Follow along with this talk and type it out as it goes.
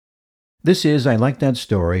This is I Like That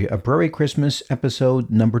Story, a Prairie Christmas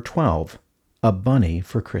episode number 12, A Bunny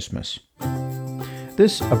for Christmas.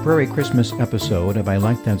 This A Prairie Christmas episode of I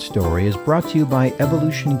Like That Story is brought to you by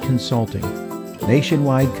Evolution Consulting,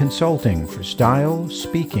 nationwide consulting for style,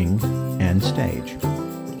 speaking, and stage.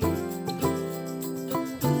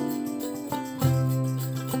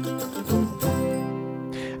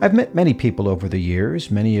 I've met many people over the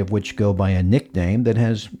years, many of which go by a nickname that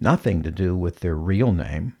has nothing to do with their real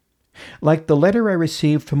name. Like the letter I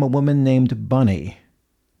received from a woman named Bunny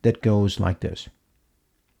that goes like this.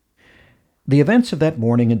 The events of that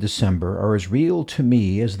morning in December are as real to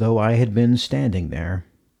me as though I had been standing there.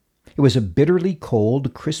 It was a bitterly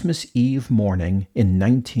cold Christmas Eve morning in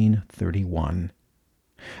 1931.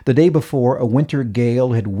 The day before, a winter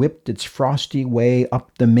gale had whipped its frosty way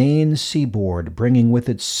up the Maine seaboard, bringing with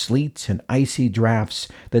it sleet and icy drafts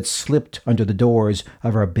that slipped under the doors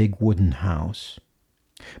of our big wooden house.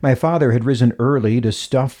 My father had risen early to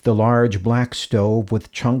stuff the large black stove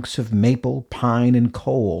with chunks of maple, pine, and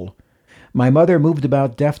coal. My mother moved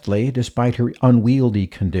about deftly, despite her unwieldy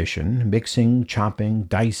condition, mixing, chopping,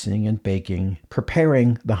 dicing, and baking,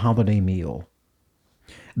 preparing the holiday meal.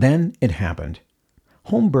 Then it happened.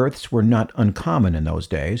 Home births were not uncommon in those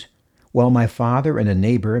days. While my father and a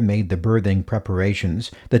neighbor made the birthing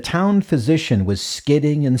preparations, the town physician was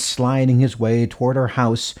skidding and sliding his way toward our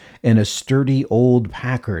house in a sturdy old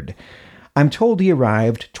Packard. I'm told he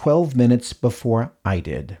arrived 12 minutes before I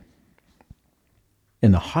did.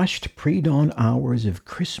 In the hushed pre-dawn hours of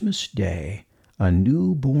Christmas Day, a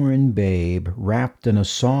newborn babe, wrapped in a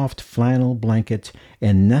soft flannel blanket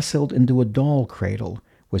and nestled into a doll cradle,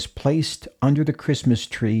 was placed under the Christmas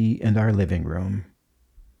tree in our living room.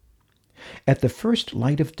 At the first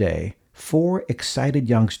light of day, 4 excited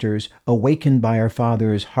youngsters, awakened by our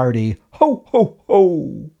father's hearty "Ho, ho,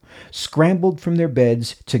 ho!" scrambled from their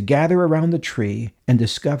beds to gather around the tree and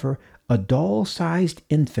discover a doll-sized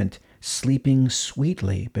infant sleeping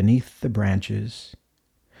sweetly beneath the branches.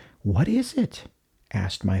 "What is it?"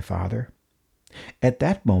 asked my father. At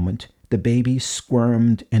that moment, the baby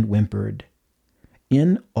squirmed and whimpered.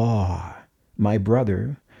 In awe, my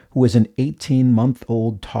brother, who was an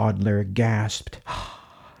 18-month-old toddler, gasped,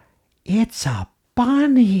 "It's a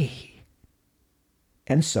bunny!"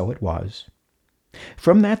 And so it was.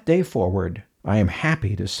 From that day forward, I am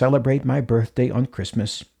happy to celebrate my birthday on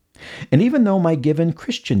Christmas. And even though my given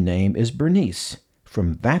Christian name is Bernice,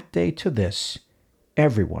 from that day to this,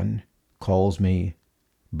 everyone calls me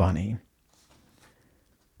Bunny.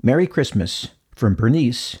 Merry Christmas from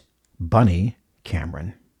Bernice, Bunny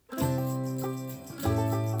Cameron.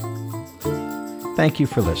 Thank you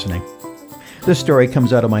for listening. This story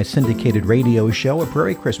comes out of my syndicated radio show, A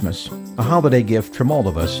Prairie Christmas, a holiday gift from all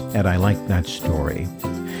of us at I Like That Story.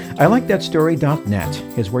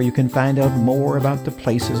 ILikeThatStory.net is where you can find out more about the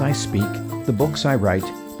places I speak, the books I write,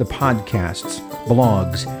 the podcasts,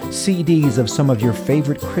 blogs, CDs of some of your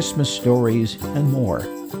favorite Christmas stories, and more.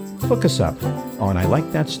 Look us up on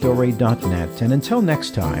ILikeThatStory.net, and until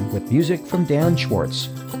next time, with music from Dan Schwartz,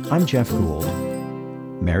 I'm Jeff Gould.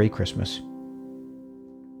 Merry Christmas.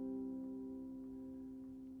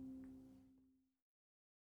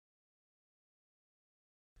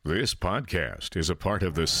 This podcast is a part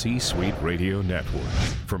of the C-Suite Radio Network.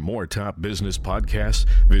 For more top business podcasts,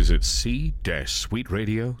 visit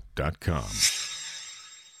c-suiteradio.com.